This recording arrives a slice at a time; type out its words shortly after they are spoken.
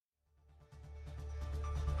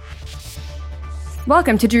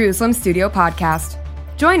Welcome to Jerusalem Studio Podcast.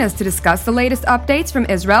 Join us to discuss the latest updates from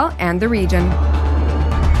Israel and the region.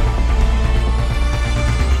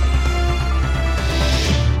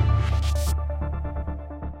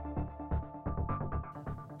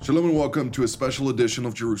 Shalom and welcome to a special edition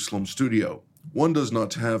of Jerusalem Studio. One does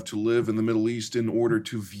not have to live in the Middle East in order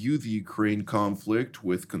to view the Ukraine conflict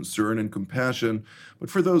with concern and compassion,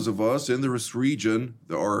 but for those of us in this region,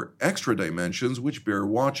 there are extra dimensions which bear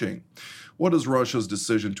watching. What does Russia's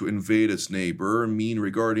decision to invade its neighbor mean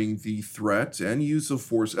regarding the threat and use of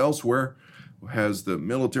force elsewhere? Has the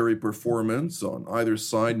military performance on either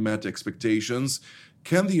side met expectations?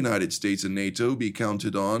 Can the United States and NATO be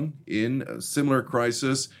counted on in a similar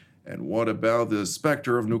crisis? And what about the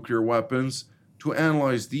specter of nuclear weapons? To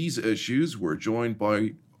analyze these issues, we're joined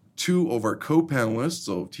by two of our co-panelists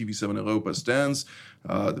of TV7 Europa Stands.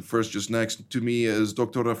 The first just next to me is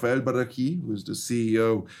Dr. Rafael Baraki, who is the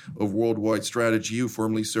CEO of Worldwide Strategy, who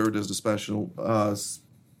formerly served as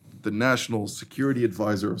the National Security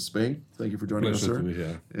Advisor of Spain. Thank you for joining us, sir. To be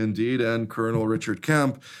here. Indeed. And Colonel Richard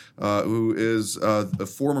Kemp, who is a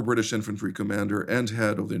former British infantry commander and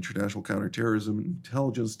head of the International Counterterrorism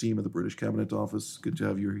Intelligence Team at the British Cabinet Office. Good to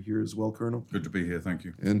have you here as well, Colonel. Good to be here. Thank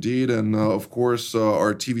you. Indeed. And, of course,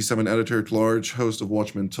 our TV7 editor-at-large, host of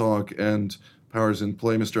Watchmen Talk and Powers in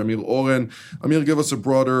Play, Mr. Amir Oren. Amir, give us a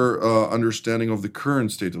broader understanding of the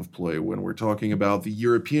current state of play when we're talking about the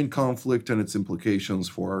European conflict and its implications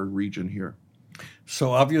for our region here.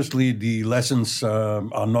 So obviously the lessons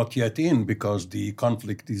are not yet in because the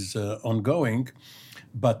conflict is ongoing,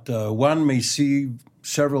 but one may see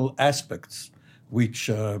several aspects which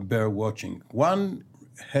bear watching. One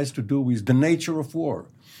has to do with the nature of war.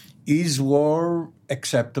 Is war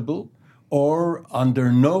acceptable? Or under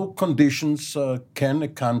no conditions can a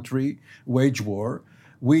country wage war,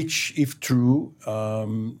 which, if true,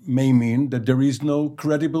 may mean that there is no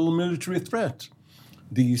credible military threat.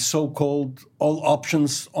 The so-called all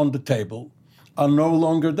options on the table are no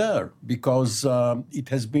longer there because it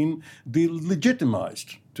has been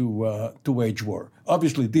delegitimized to wage war.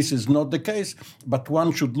 Obviously, this is not the case, but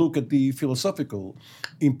one should look at the philosophical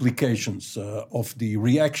implications of the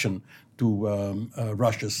reaction to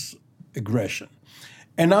Russia's aggression.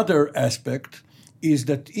 Another aspect is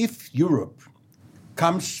that if Europe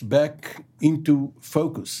comes back into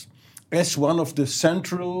focus as one of the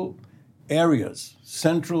central areas,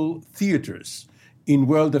 central theaters in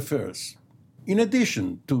world affairs, in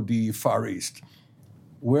addition to the Far East,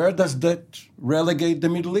 where does that relegate the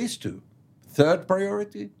Middle East to? Third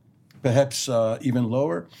priority? Perhaps even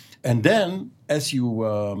lower? And then, as you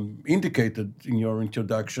indicated in your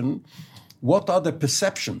introduction, what are the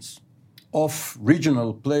perceptions of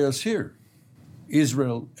regional players here,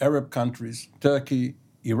 Israel, Arab countries, Turkey,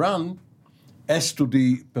 Iran, as to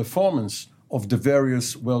the performance of the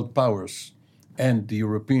various world powers and the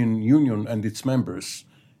European Union and its members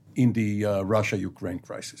in the Russia-Ukraine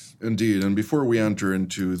crisis. Indeed, and before we enter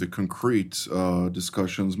into the concrete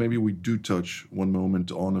discussions, maybe we do touch one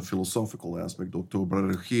moment on a philosophical aspect. Dr.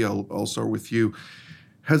 Baraki, I'll start with you.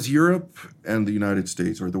 Has Europe and the United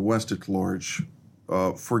States, or the West at large,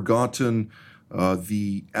 forgotten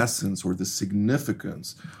the essence or the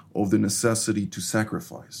significance of the necessity to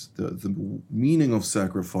sacrifice, the meaning of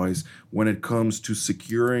sacrifice when it comes to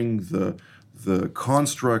securing the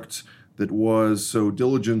construct that was so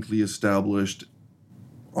diligently established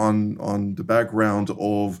on the background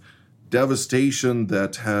of devastation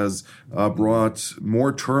that has brought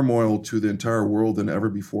more turmoil to the entire world than ever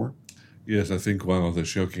before? Yes, I think one of the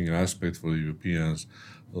shocking aspects for the Europeans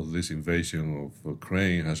of this invasion of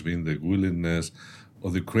Ukraine has been the willingness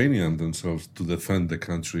of the Ukrainians themselves to defend the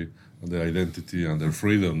country and their identity and their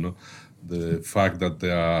freedom. No? The fact that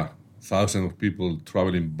there are thousands of people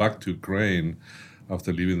traveling back to Ukraine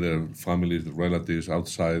after leaving their families, relatives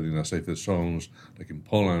outside in a safer zones, like in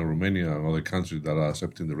Poland, Romania, and other countries that are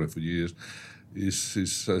accepting the refugees,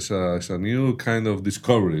 is a new kind of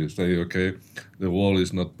discovery. Say, okay, the world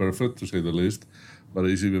is not perfect, to say the least, but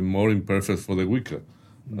it's even more imperfect for the weaker.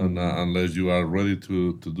 And unless you are ready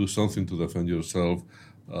to do something to defend yourself,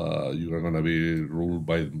 you are going to be ruled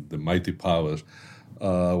by the mighty powers.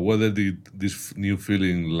 Whether this new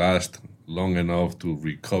feeling lasts long enough to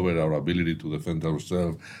recover our ability to defend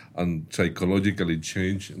ourselves and psychologically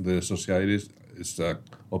change the societies is an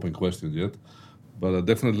open question yet. But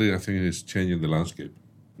definitely, I think it's changing the landscape.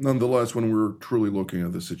 Nonetheless, when we're truly looking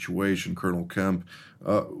at the situation, Colonel Kemp,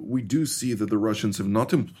 we do see that the Russians have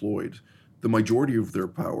not employed the majority of their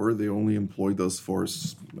power. They only employ thus far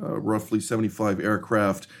roughly 75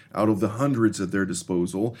 aircraft out of the hundreds at their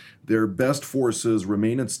disposal. Their best forces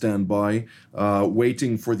remain at standby,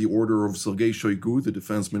 waiting for the order of Sergei Shoigu, the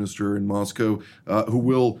defense minister in Moscow, who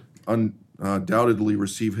will undoubtedly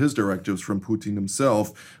receive his directives from Putin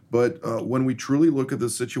himself. But when we truly look at the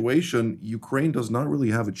situation, Ukraine does not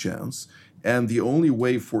really have a chance. And the only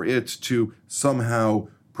way for it to somehow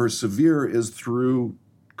persevere is through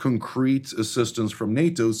concrete assistance from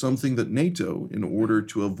NATO, something that NATO, in order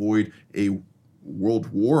to avoid a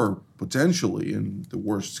world war, potentially, in the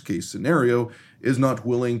worst case scenario, is not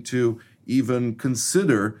willing to even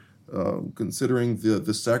consider, considering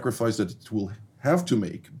the sacrifice that it will have to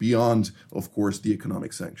make beyond, of course, the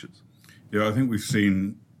economic sanctions. Yeah, I think we've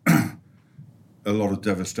seen a lot of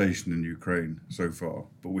devastation in Ukraine so far,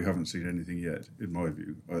 but we haven't seen anything yet, in my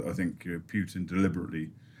view. I think Putin deliberately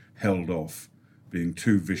held off being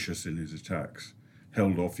too vicious in his attacks,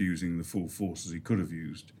 held off using the full forces he could have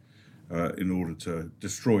used in order to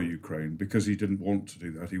destroy Ukraine, because he didn't want to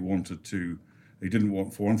do that. He didn't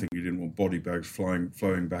want, for one thing, he didn't want body bags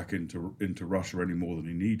flowing back into Russia any more than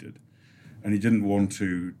he needed. And he didn't want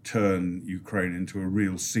to turn Ukraine into a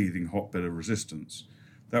real seething hotbed of resistance.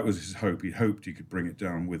 That was his hope. He hoped he could bring it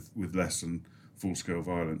down with less than full-scale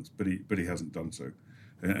violence, but he hasn't done so.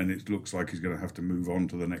 And it looks like he's going to have to move on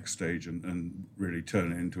to the next stage and really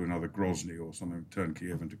turn it into another Grozny or something, turn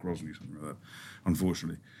Kiev into Grozny, something like that,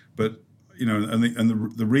 unfortunately. But,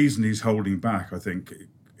 the reason he's holding back, I think,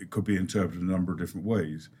 it could be interpreted a number of different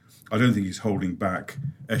ways. I don't think he's holding back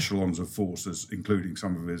echelons of forces, including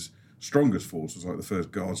some of his strongest forces, like the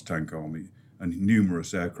 1st Guards Tank Army and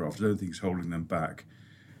numerous aircraft. I don't think he's holding them back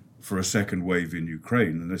for a second wave in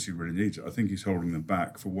Ukraine, unless he really needs it. I think he's holding them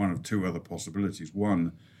back for one of two other possibilities.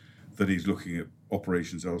 One, that he's looking at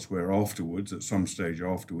operations elsewhere afterwards, at some stage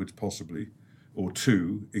afterwards, possibly. Or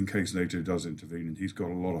two, in case NATO does intervene, and he's got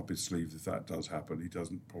a lot up his sleeve if that does happen. He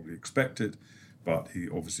doesn't probably expect it, but he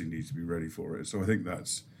obviously needs to be ready for it. So I think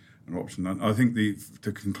that's an option. And I think,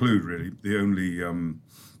 to conclude, really, the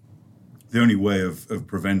only way of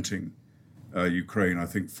preventing Ukraine, I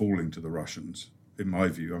think, falling to the Russians, in my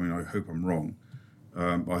view, I mean, I hope I'm wrong,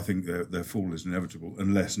 I think their fall is inevitable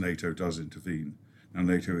unless NATO does intervene. Now,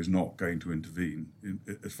 NATO is not going to intervene,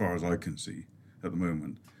 as far as I can see at the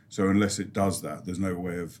moment. So unless it does that, there's no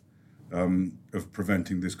way of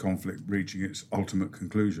preventing this conflict reaching its ultimate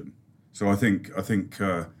conclusion. So I think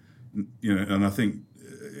and I think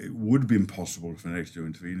it would have been possible for NATO to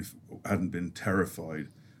intervene if it hadn't been terrified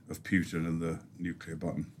of Putin and the nuclear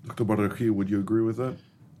button. Dr. Barakhi, would you agree with that?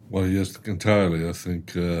 Well, yes, entirely. I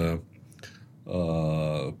think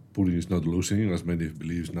Putin is not losing, as many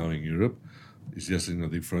believes now in Europe. He's just in a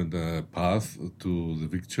different path to the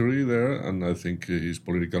victory there, and I think his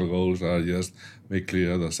political goals are just make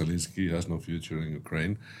clear that Zelensky has no future in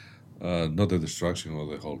Ukraine, not the destruction of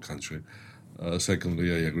the whole country.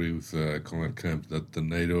 Secondly, I agree with Colonel Kemp that the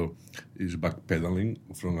NATO is backpedaling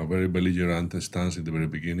from a very belligerent stance in the very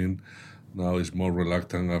beginning. Now is more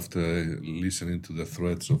reluctant after listening to the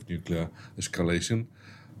threats of nuclear escalation.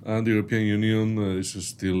 And the European Union is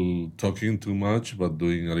still talking too much, but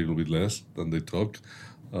doing a little bit less than they talk.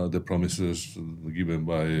 The promises given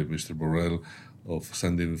by Mr. Borrell of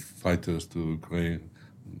sending fighters to Ukraine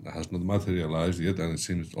has not materialized yet, and it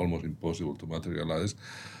seems almost impossible to materialize.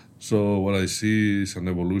 So what I see is an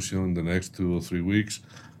evolution in the next 2 or 3 weeks.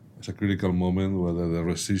 It's a critical moment whether the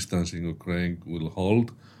resistance in Ukraine will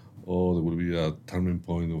hold or there will be a turning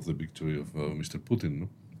point of the victory of Mr. Putin. No?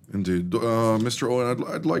 Indeed. Mr. Owen,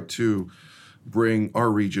 I'd like to bring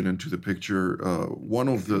our region into the picture. One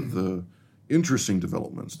of the interesting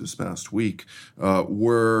developments this past week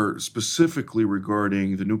were specifically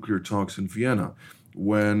regarding the nuclear talks in Vienna,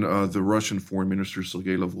 when the Russian Foreign Minister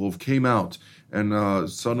Sergei Lavrov came out and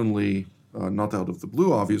suddenly, not out of the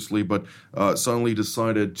blue obviously, but suddenly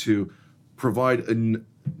decided to provide a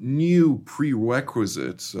new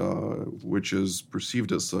prerequisite, which is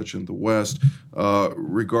perceived as such in the West,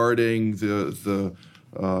 regarding the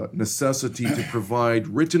necessity to provide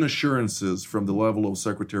written assurances from the level of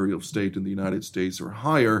Secretary of State in the United States or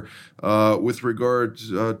higher with regard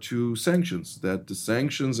to sanctions, that the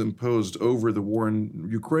sanctions imposed over the war in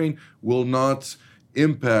Ukraine will not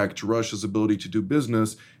impact Russia's ability to do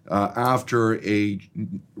business after a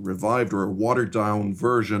revived or a watered-down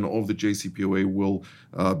version of the JCPOA will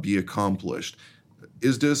be accomplished.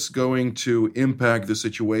 Is this going to impact the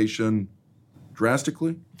situation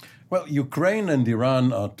drastically? Well, Ukraine and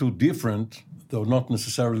Iran are two different, though not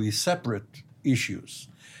necessarily separate, issues.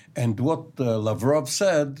 And what Lavrov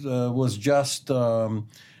said was just a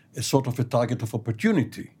sort of a target of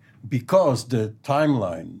opportunity because the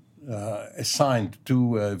timeline assigned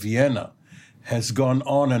to Vienna has gone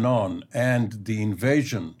on, and the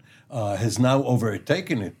invasion has now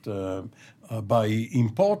overtaken it by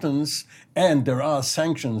importance, and there are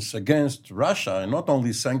sanctions against Russia, and not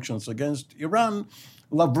only sanctions against Iran,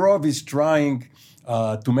 Lavrov is trying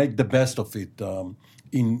to make the best of it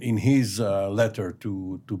in his letter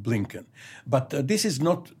to Blinken. But this is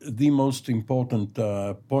not the most important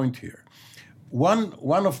point here.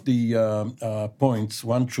 One of the points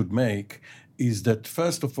one should make is that,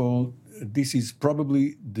 first of all, this is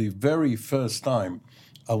probably the very first time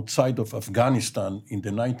outside of Afghanistan in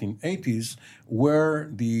the 1980s where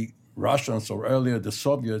the Russians, or earlier the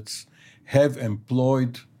Soviets, have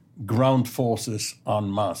employed ground forces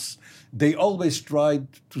en masse. They always tried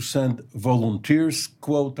to send volunteers,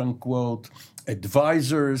 quote unquote,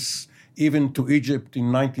 advisors, even to Egypt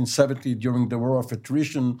in 1970 during the War of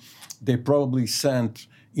Attrition. They probably sent,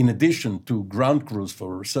 in addition to ground crews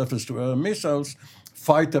for surface-to-air missiles,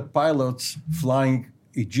 fighter pilots flying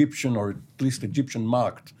Egyptian, or at least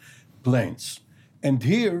Egyptian-marked planes. And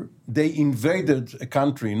here they invaded a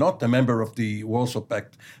country, not a member of the Warsaw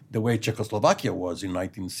Pact, the way Czechoslovakia was in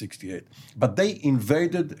 1968, but they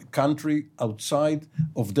invaded a country outside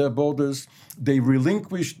of their borders. They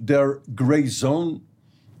relinquished their gray zone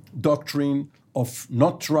doctrine of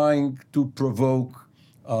not trying to provoke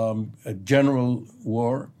a general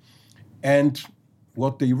war. And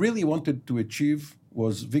what they really wanted to achieve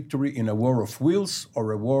was victory in a war of wills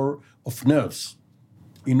or a war of nerves,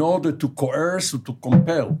 in order to coerce or to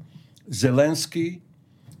compel Zelensky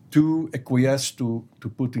to acquiesce to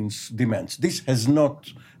Putin's demands. This has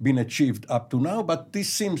not been achieved up to now, but this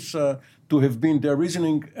seems to have been their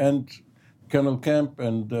reasoning, and Colonel Kemp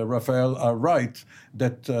and Raphael are right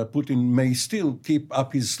that Putin may still keep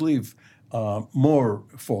up his sleeve more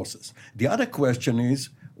forces. The other question is,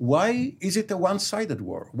 why is it a one-sided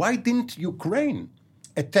war? Why didn't Ukraine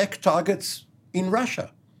attack targets in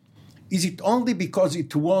Russia? Is it only because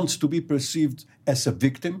it wants to be perceived as a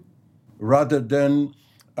victim rather than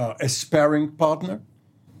a sparring partner?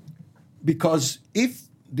 Because if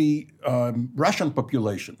the Russian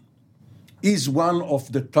population is one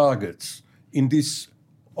of the targets in this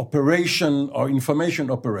operation or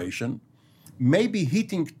information operation, maybe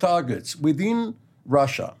hitting targets within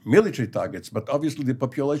Russia, military targets, but obviously the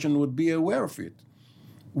population would be aware of it,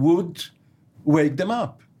 would wake them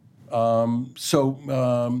up.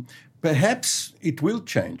 Perhaps it will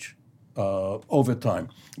change over time.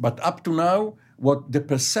 But up to now, what the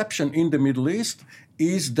perception in the Middle East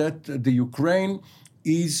is that the Ukraine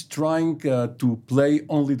is trying to play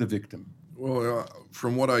only the victim. Well,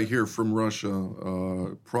 from what I hear from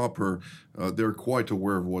Russia proper, they're quite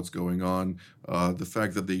aware of what's going on. The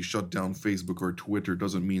fact that they shut down Facebook or Twitter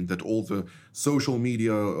doesn't mean that all the social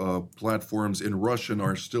media platforms in Russian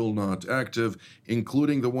are still not active,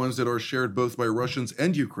 including the ones that are shared both by Russians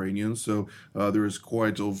and Ukrainians. So there is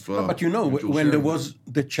quite of... but you know, when there was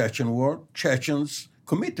the Chechen war, Chechens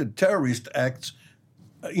committed terrorist acts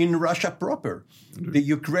in Russia proper. Indeed. The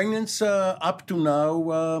Ukrainians, up to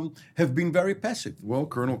now, have been very passive. Well,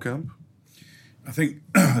 Colonel Kemp? I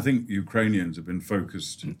think Ukrainians have been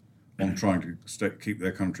focused on trying to keep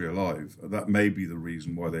their country alive. That may be the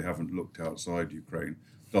reason why they haven't looked outside Ukraine.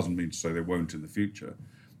 Doesn't mean to say they won't in the future.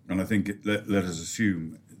 And I think let us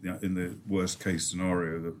assume, in the worst-case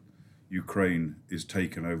scenario, that Ukraine is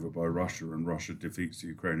taken over by Russia and Russia defeats the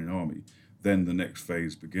Ukrainian army. Then the next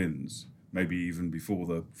phase begins. Maybe even before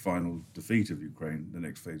the final defeat of Ukraine, the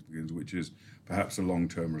next phase begins, which is perhaps a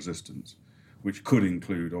long-term resistance, which could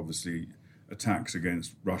include, obviously, attacks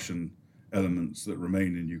against Russian elements that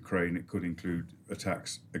remain in Ukraine. It could include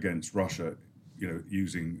attacks against Russia,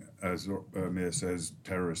 using, as Mir says,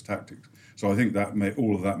 terrorist tactics. So I think that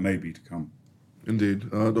all of that may be to come. Indeed.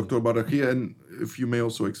 Dr. Barakhia, and if you may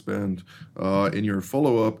also expand in your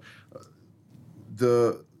follow-up,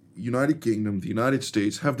 the United Kingdom, the United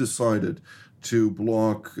States have decided to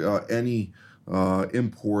block any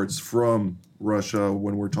imports from Russia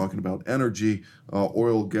when we're talking about energy,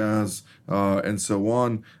 oil, gas, and so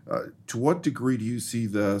on. To what degree do you see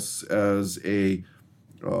this as a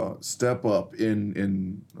step up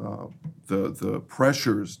in the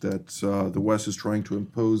pressures that the West is trying to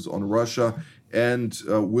impose on Russia? And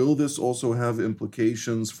will this also have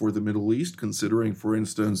implications for the Middle East, considering, for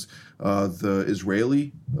instance, the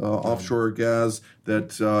Israeli offshore gas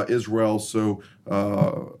that Israel so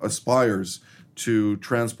aspires to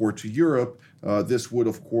transport to Europe? This would,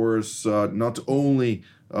 of course, not only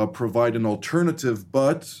provide an alternative,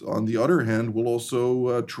 but on the other hand, will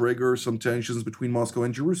also trigger some tensions between Moscow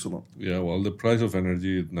and Jerusalem. Yeah, well, the price of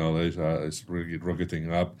energy nowadays is really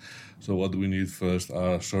rocketing up. So what we need first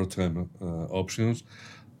are short-term options,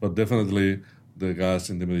 but definitely the gas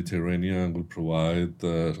in the Mediterranean will provide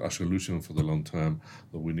a solution for the long term.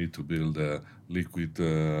 That we need to build a liquid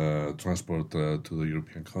transport to the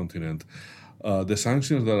European continent. The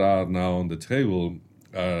sanctions that are now on the table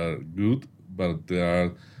are good, but they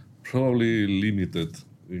are probably limited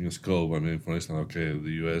in scope. I mean, for instance,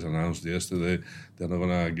 the U.S. announced yesterday they're not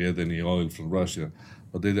going to get any oil from Russia,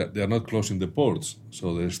 but they are not closing the ports,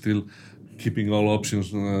 so they're still keeping all options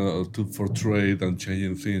for trade and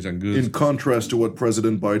changing things and goods. In contrast to what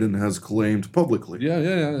President Biden has claimed publicly.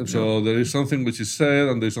 Yeah. So there is something which is said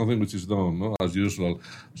and there's something which is done, no? As usual.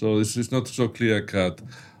 So it's not so clear-cut.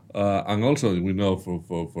 And also, we know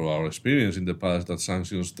for our experience in the past that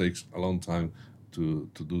sanctions takes a long time to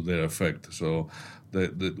do their effect. So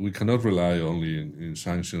we cannot rely only in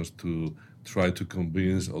sanctions to try to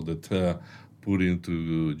convince or deter Putin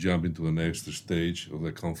to jump into the next stage of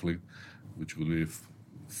the conflict, which will be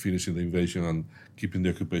finishing the invasion and keeping the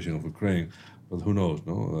occupation of Ukraine. But who knows,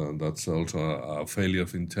 no? That's also a failure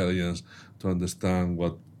of intelligence to understand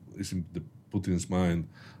what is in Putin's mind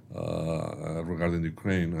regarding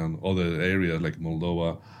Ukraine and other areas like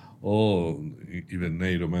Moldova or even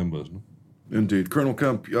NATO members. No? Indeed. Colonel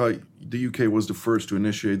Kemp, the UK was the first to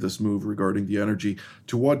initiate this move regarding the energy.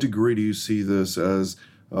 To what degree do you see this as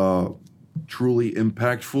truly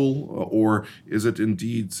impactful, or is it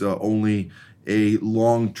indeed only a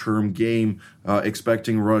long-term game,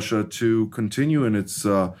 expecting Russia to continue in its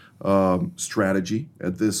strategy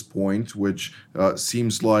at this point, which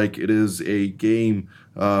seems like it is a game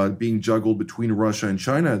being juggled between Russia and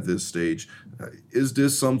China at this stage? Is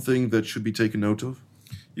this something that should be taken note of?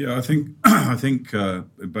 Yeah, I think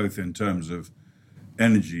both in terms of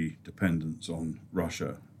energy dependence on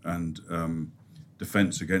Russia and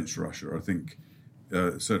defense against Russia, I think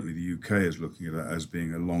certainly the UK is looking at that as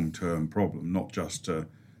being a long-term problem, not just to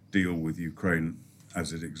deal with Ukraine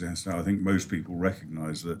as it exists now. I think most people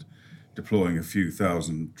recognize that deploying a few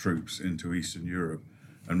thousand troops into Eastern Europe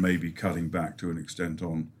and maybe cutting back to an extent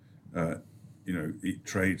on,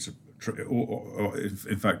 trades, or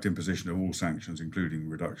in fact, imposition of all sanctions, including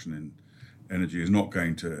reduction in energy, is not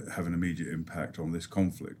going to have an immediate impact on this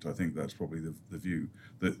conflict. I think that's probably the view.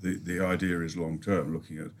 The idea is long-term,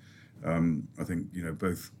 looking at, I think,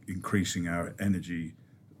 both increasing our energy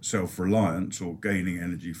self-reliance or gaining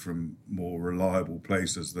energy from more reliable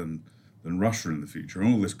places than Russia in the future.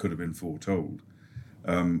 And all this could have been foretold.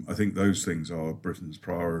 I think those things are Britain's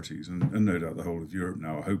priorities, and no doubt the whole of Europe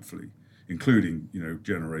now, hopefully, including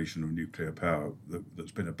generation of nuclear power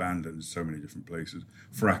that's been abandoned in so many different places,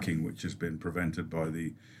 fracking, which has been prevented by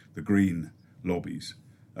the green lobbies,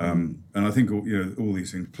 and I think all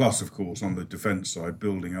these things. Plus, of course, on the defence side,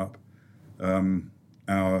 building up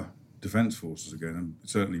our defence forces again, and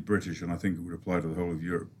certainly British, and I think it would apply to the whole of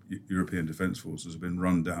Europe. European defence forces have been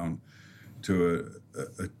run down to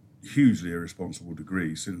a hugely irresponsible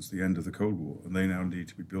degree since the end of the Cold War, and they now need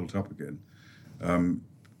to be built up again.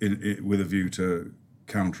 With a view to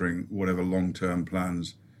countering whatever long-term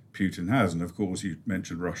plans Putin has. And of course, you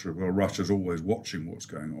mentioned Russia. Well, Russia's always watching what's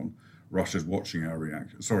going on. Russia's watching our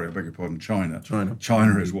reactions. Sorry, I beg your pardon, China.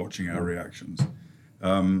 China is watching our reactions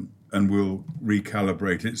and will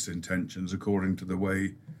recalibrate its intentions according to the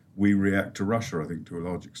way we react to Russia, I think, to a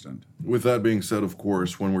large extent. With that being said, of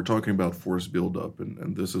course, when we're talking about force buildup,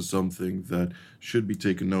 and this is something that should be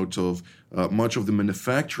taken note of, much of the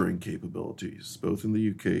manufacturing capabilities, both in the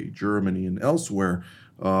UK, Germany, and elsewhere,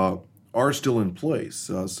 are still in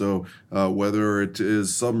place. So whether it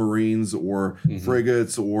is submarines or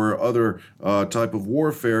frigates or other type of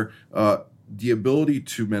warfare, the ability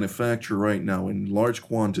to manufacture right now in large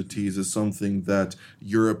quantities is something that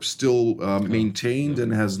Europe still maintained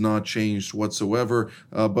and has not changed whatsoever.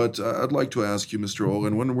 But I'd like to ask you, Mr.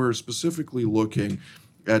 Olin, when we're specifically looking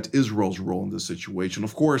at Israel's role in this situation,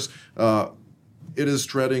 of course, it is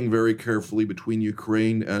treading very carefully between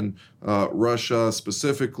Ukraine and Russia,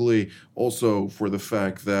 specifically also for the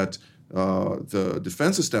fact that the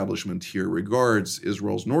defense establishment here regards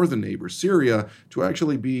Israel's northern neighbor, Syria, to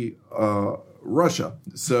actually be Russia.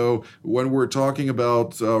 So when we're talking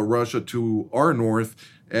about Russia to our north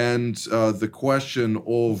and the question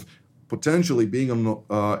of potentially being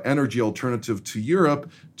an energy alternative to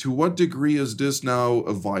Europe, to what degree is this now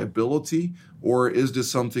a viability, or is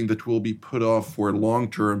this something that will be put off for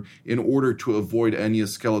long term in order to avoid any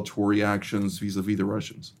escalatory actions vis-a-vis the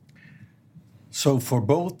Russians? So for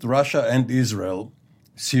both Russia and Israel,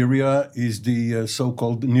 Syria is the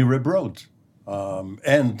so-called near abroad.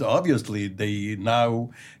 And obviously, they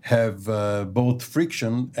now have both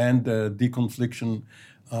friction and deconfliction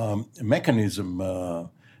mechanism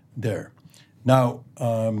there. Now,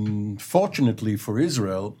 fortunately for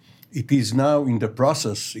Israel, it is now in the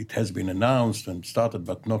process, it has been announced and started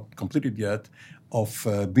but not completed yet, of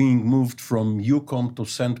being moved from EUCOM to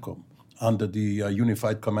CENTCOM under the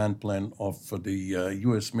Unified Command Plan of the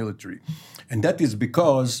U.S. military. And that is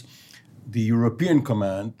because the European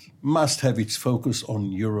Command must have its focus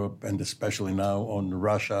on Europe and especially now on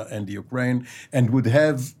Russia and the Ukraine, and would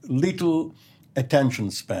have little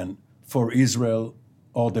attention span for Israel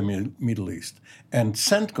or the Middle East. And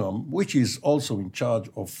CENTCOM, which is also in charge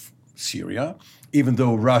of Syria, even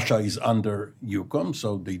though Russia is under EUCOM,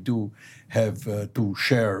 so they do have to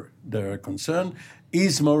share their concern,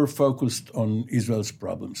 is more focused on Israel's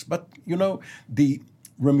problems. But, you know, the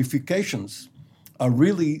ramifications are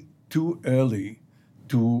really too early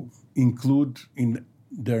to include in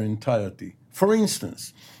their entirety. For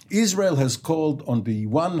instance, Israel has called on the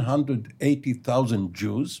 180,000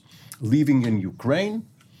 Jews living in Ukraine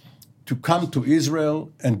to come to Israel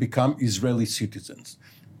and become Israeli citizens.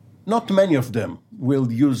 Not many of them will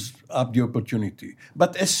use up the opportunity,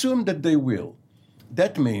 but assume that they will.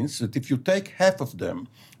 That means that if you take half of them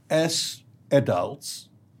as adults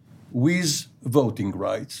with voting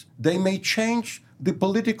rights, they may change the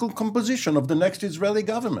political composition of the next Israeli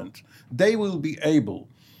government. They will be able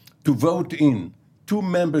to vote in 2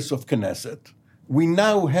 members of Knesset. We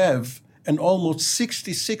now have an almost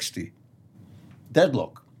 60-60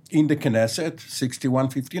 deadlock in the Knesset,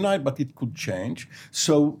 61-59, but it could change.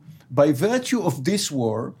 So by virtue of this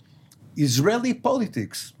war, Israeli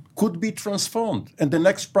politics could be transformed, and the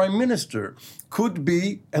next prime minister could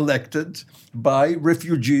be elected by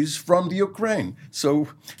refugees from the Ukraine. So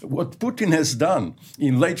what Putin has done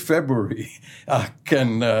in late February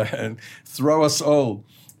can throw us all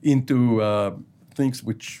into things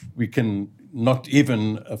which we can not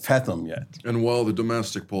even fathom yet. And while the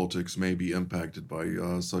domestic politics may be impacted by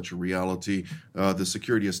such a reality, the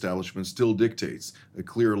security establishment still dictates a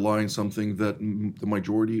clear line, something that the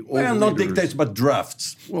majority... Well, not dictates, but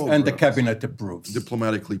drafts, and the cabinet approves.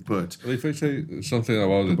 Diplomatically put. If I say something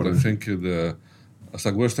about it, I think as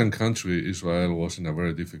a Western country, Israel was in a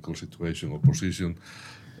very difficult situation or position,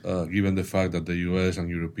 given the fact that the U.S. and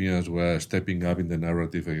Europeans were stepping up in the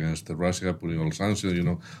narrative against Russia, putting all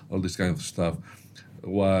sanctions, all this kind of stuff.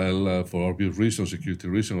 While for obvious reasons, security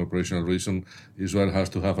reasons, operational reasons, Israel has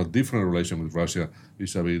to have a different relation with Russia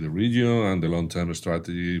vis-a-vis the region and the long-term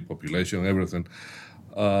strategy, population, everything.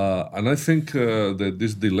 And I think that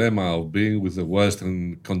this dilemma of being with the West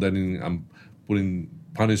and condemning and putting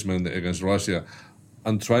punishment against Russia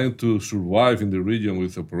and trying to survive in the region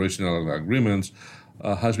with operational agreements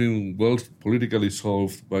has been well politically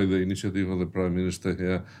solved by the initiative of the Prime Minister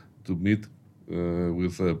here to meet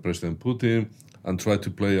with President Putin and try to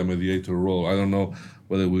play a mediator role. I don't know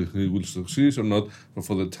whether he will succeed or not, but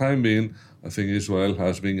for the time being, I think Israel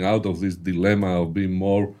has been out of this dilemma of being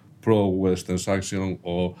more pro-Western sanction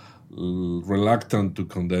or reluctant to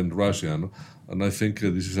condemn Russia. No? And I think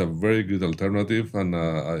this is a very good alternative, and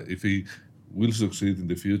if he will succeed in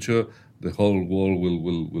the future, the whole world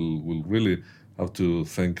will really have to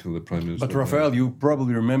thank the Prime Minister. But Rafael, you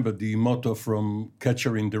probably remember the motto from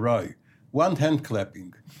Catcher in the Rye. One hand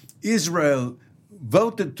clapping. Israel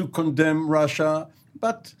voted to condemn Russia,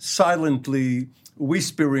 but silently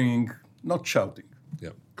whispering, not shouting.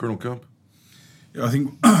 Yeah. Colonel Kump? Yeah, I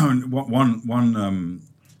think one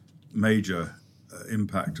major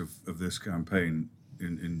impact of this campaign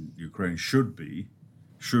in Ukraine should be,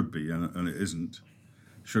 and it isn't,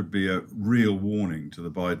 should be a real warning to the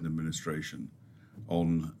Biden administration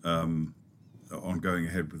on going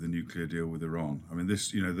ahead with the nuclear deal with Iran. I mean,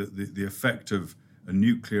 this, the effect of a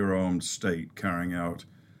nuclear-armed state carrying out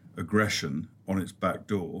aggression on its back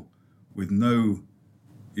door with no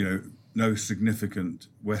significant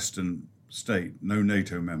Western state, no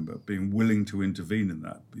NATO member, being willing to intervene in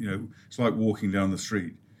that. It's like walking down the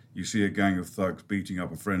street. You see a gang of thugs beating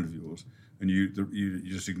up a friend of yours, and you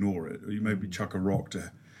just ignore it, or you maybe chuck a rock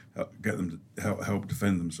to get them to help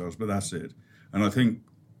defend themselves, but that's it. And I think,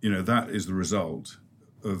 that is the result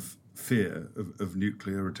of fear of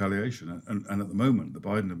nuclear retaliation. And at the moment, the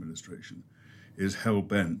Biden administration is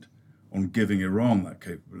hell-bent on giving Iran that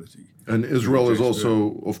capability. And Israel is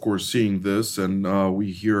also, of course, seeing this, and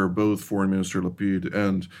we hear both Foreign Minister Lapid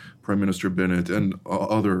and Prime Minister Bennett and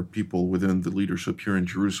other people within the leadership here in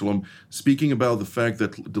Jerusalem speaking about the fact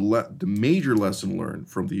that the major lesson learned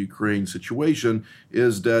from the Ukraine situation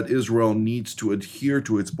is that Israel needs to adhere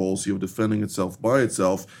to its policy of defending itself by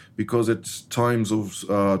itself, because at times of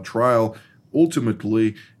trial,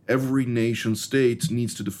 ultimately, every nation state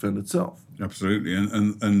needs to defend itself. Absolutely,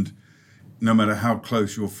 and no matter how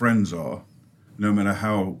close your friends are, no matter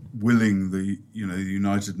how willing the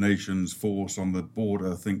United Nations force on the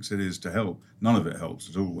border thinks it is to help, none of it helps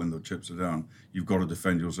at all when the chips are down. You've got to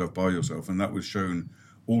defend yourself by yourself, and that was shown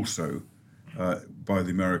also by the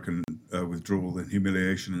American withdrawal and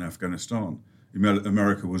humiliation in Afghanistan.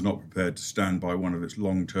 America was not prepared to stand by one of its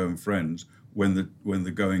long-term friends when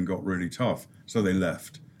the going got really tough, so they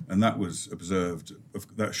left. And that was observed,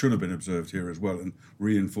 that should have been observed here as well, and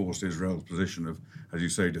reinforced Israel's position of, as you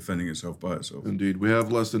say, defending itself by itself. Indeed. We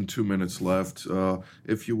have less than 2 minutes left.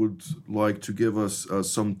 If you would like to give us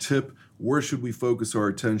some tip, where should we focus our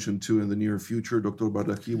attention to in the near future? Dr.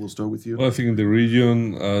 Bardaki, we'll start with you. Well, I think in the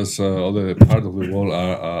region, as other parts of the world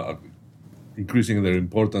are increasing their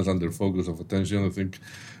importance and their focus of attention, I think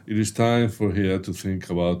it is time for here to think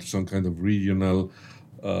about some kind of regional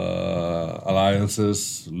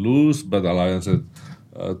alliances, loose but alliances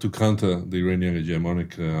to counter the Iranian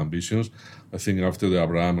hegemonic ambitions. I think after the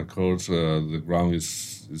Abraham Accords, the ground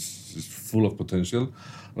is full of potential,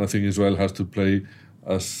 and I think Israel has to play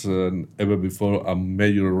as ever before a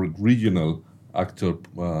major regional actor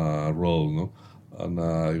role. No? And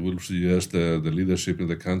I will suggest the leadership in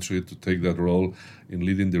the country to take that role in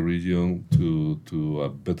leading the region to a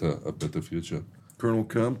better future. Colonel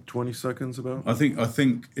Kemp, 20 seconds about. I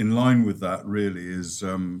think in line with that really is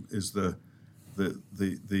the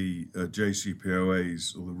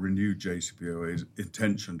JCPOA's, or the renewed JCPOA's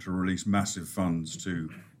intention to release massive funds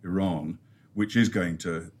to Iran, which is going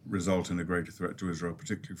to result in a greater threat to Israel,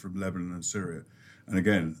 particularly from Lebanon and Syria. And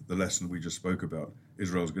again, the lesson we just spoke about,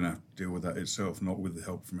 Israel's going to have to deal with that itself, not with the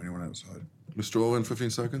help from anyone outside. Mr. Owen,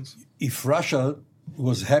 15 seconds. If Russia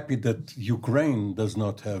was happy that Ukraine does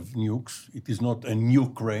not have nukes, it is not a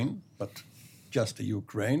Ukraine, but just a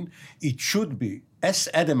Ukraine, it should be as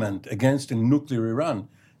adamant against a nuclear Iran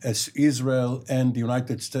as Israel and the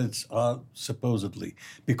United States are supposedly,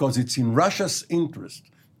 because it's in Russia's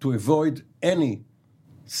interest to avoid any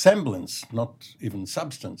semblance, not even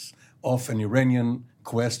substance, of an Iranian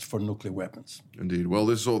quest for nuclear weapons. Indeed. Well,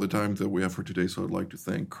 this is all the time that we have for today, so I'd like to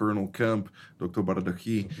thank Colonel Kemp, Dr.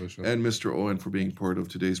 Bardaki, and Mr. Owen for being part of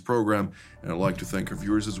today's program, and I'd like to thank our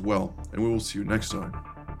viewers as well, and we will see you next time.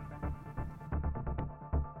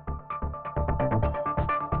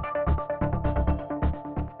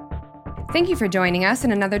 Thank you for joining us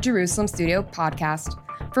in another Jerusalem Studio podcast.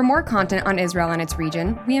 For more content on Israel and its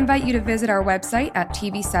region, we invite you to visit our website at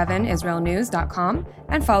tv7israelnews.com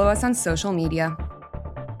and follow us on social media.